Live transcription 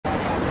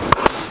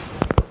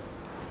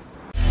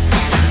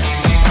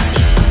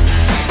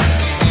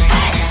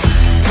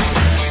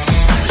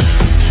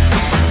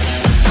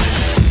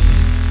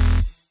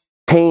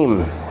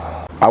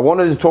I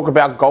wanted to talk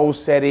about goal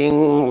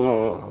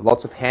setting,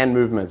 lots of hand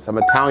movements. I'm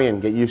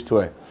Italian, get used to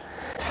it.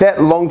 Set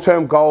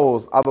long-term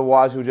goals,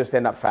 otherwise you'll just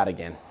end up fat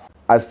again.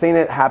 I've seen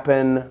it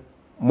happen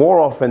more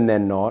often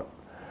than not,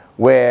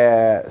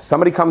 where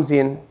somebody comes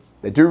in,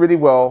 they do really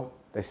well,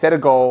 they set a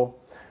goal,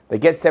 they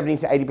get 70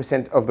 to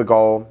 80% of the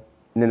goal,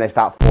 and then they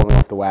start falling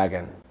off the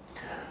wagon.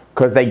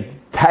 Because they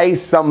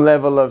taste some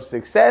level of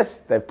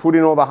success, they've put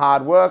in all the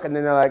hard work, and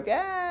then they're like,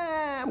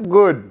 yeah, I'm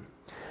good.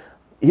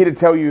 Here to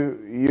tell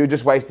you, you're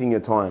just wasting your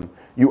time.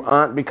 You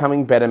aren't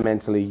becoming better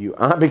mentally, you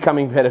aren't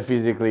becoming better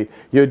physically,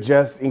 you're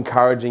just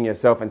encouraging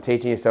yourself and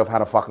teaching yourself how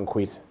to fucking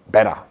quit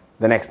better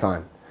the next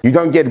time. You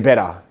don't get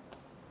better,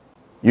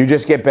 you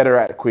just get better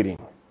at quitting.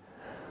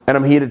 And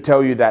I'm here to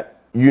tell you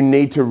that you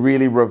need to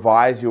really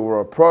revise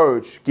your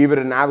approach, give it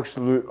an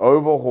absolute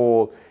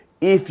overhaul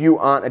if you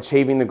aren't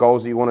achieving the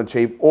goals that you want to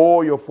achieve,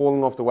 or you're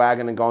falling off the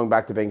wagon and going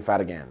back to being fat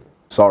again.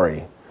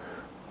 Sorry.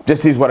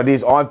 Just is what it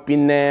is. I've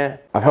been there.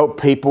 I've helped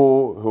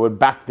people who are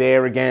back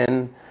there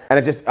again. And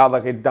it just,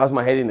 like, it does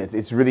my head in.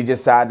 It's really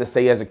just sad to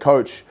see as a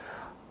coach.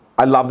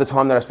 I love the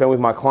time that I spend with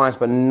my clients,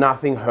 but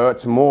nothing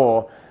hurts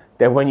more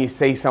than when you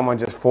see someone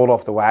just fall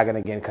off the wagon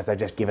again because they've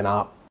just given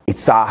up. It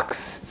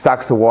sucks. It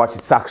sucks to watch.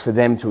 It sucks for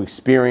them to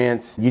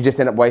experience. You just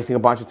end up wasting a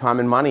bunch of time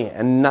and money.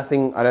 And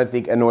nothing, I don't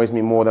think, annoys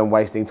me more than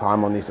wasting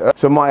time on this earth.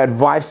 So my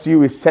advice to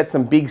you is set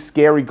some big,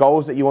 scary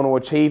goals that you want to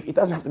achieve. It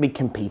doesn't have to be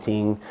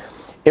competing.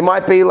 It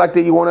might be like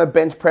that you want to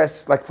bench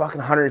press like fucking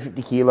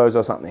 150 kilos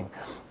or something.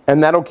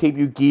 And that'll keep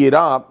you geared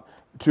up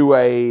to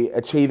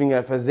achieving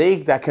a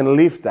physique that can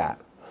lift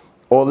that.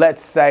 Or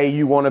let's say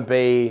you want to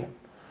be,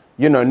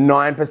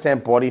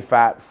 9% body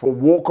fat,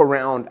 walk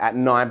around at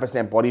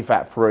 9% body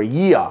fat for a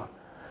year. I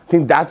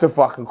think that's a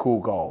fucking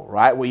cool goal,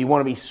 right? Where you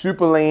want to be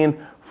super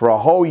lean for a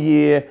whole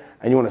year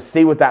and you want to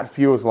see what that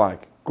feels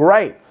like.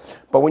 Great.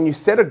 But when you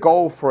set a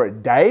goal for a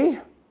day,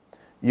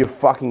 you're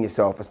fucking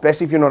yourself,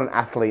 especially if you're not an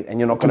athlete and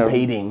you're not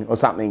competing or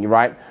something,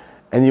 right?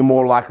 And you're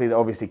more likely to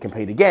obviously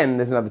compete again.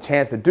 There's another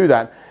chance to do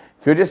that.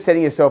 If you're just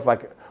setting yourself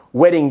like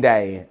wedding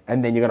day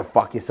and then you're gonna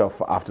fuck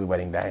yourself after the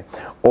wedding day,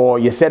 or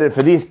you set it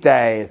for this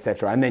day,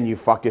 etc., and then you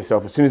fuck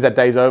yourself. As soon as that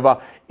day's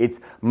over, it's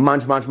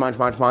munch,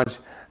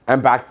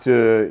 and back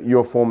to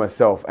your former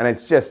self. And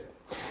it's just,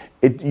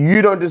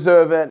 you don't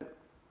deserve it.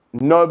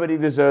 Nobody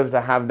deserves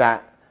to have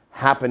that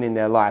happen in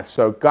their life.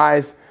 So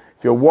guys,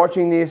 if you're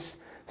watching this,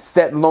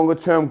 set longer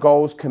term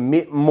goals,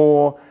 commit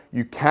more.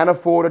 You can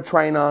afford a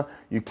trainer,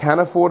 you can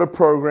afford a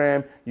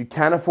program, you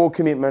can afford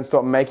commitment.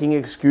 Stop making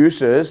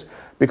excuses,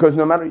 because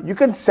no matter, you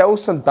can sell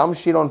some dumb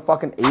shit on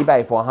fucking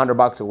eBay for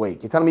 $100 a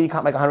week. You're telling me you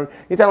can't make 100,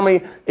 you're telling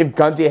me if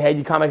gun to your head,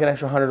 you can't make an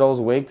extra $100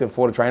 a week to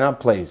afford a trainer?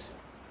 Please,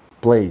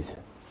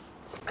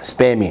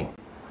 spare me,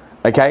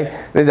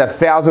 okay? There's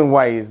 1,000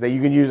 ways that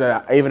you can use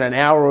even an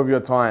hour of your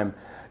time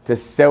to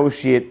sell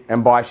shit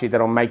and buy shit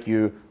that'll make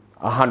you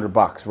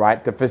 $100,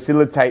 right? To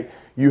facilitate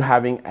you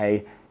having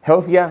a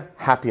healthier,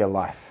 happier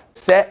life.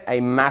 Set a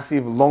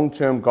massive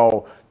long-term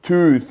goal,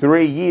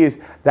 2-3 years.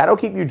 That'll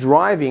keep you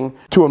driving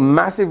to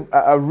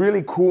a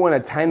really cool and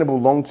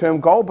attainable long-term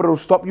goal, but it'll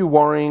stop you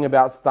worrying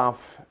about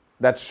stuff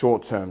that's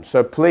short-term.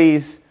 So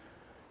please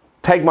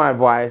take my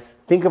advice,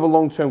 think of a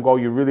long-term goal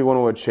you really want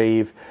to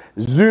achieve,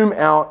 zoom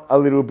out a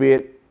little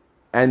bit,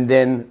 and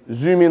then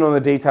zoom in on the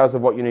details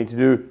of what you need to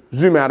do,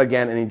 zoom out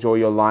again and enjoy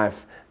your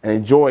life and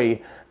enjoy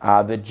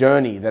the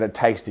journey that it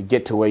takes to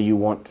get to where you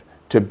want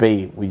to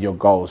be with your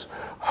goals.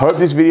 Hope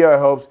this video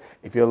helps.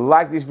 If you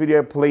like this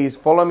video, please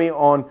follow me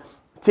on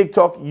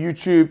TikTok,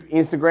 YouTube,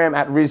 Instagram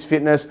at Riz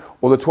Fitness,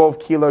 or the 12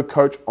 Kilo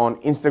Coach on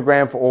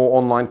Instagram for all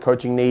online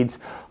coaching needs.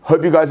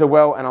 Hope you guys are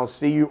well, and I'll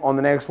see you on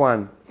the next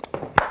one.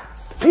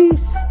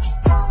 Peace.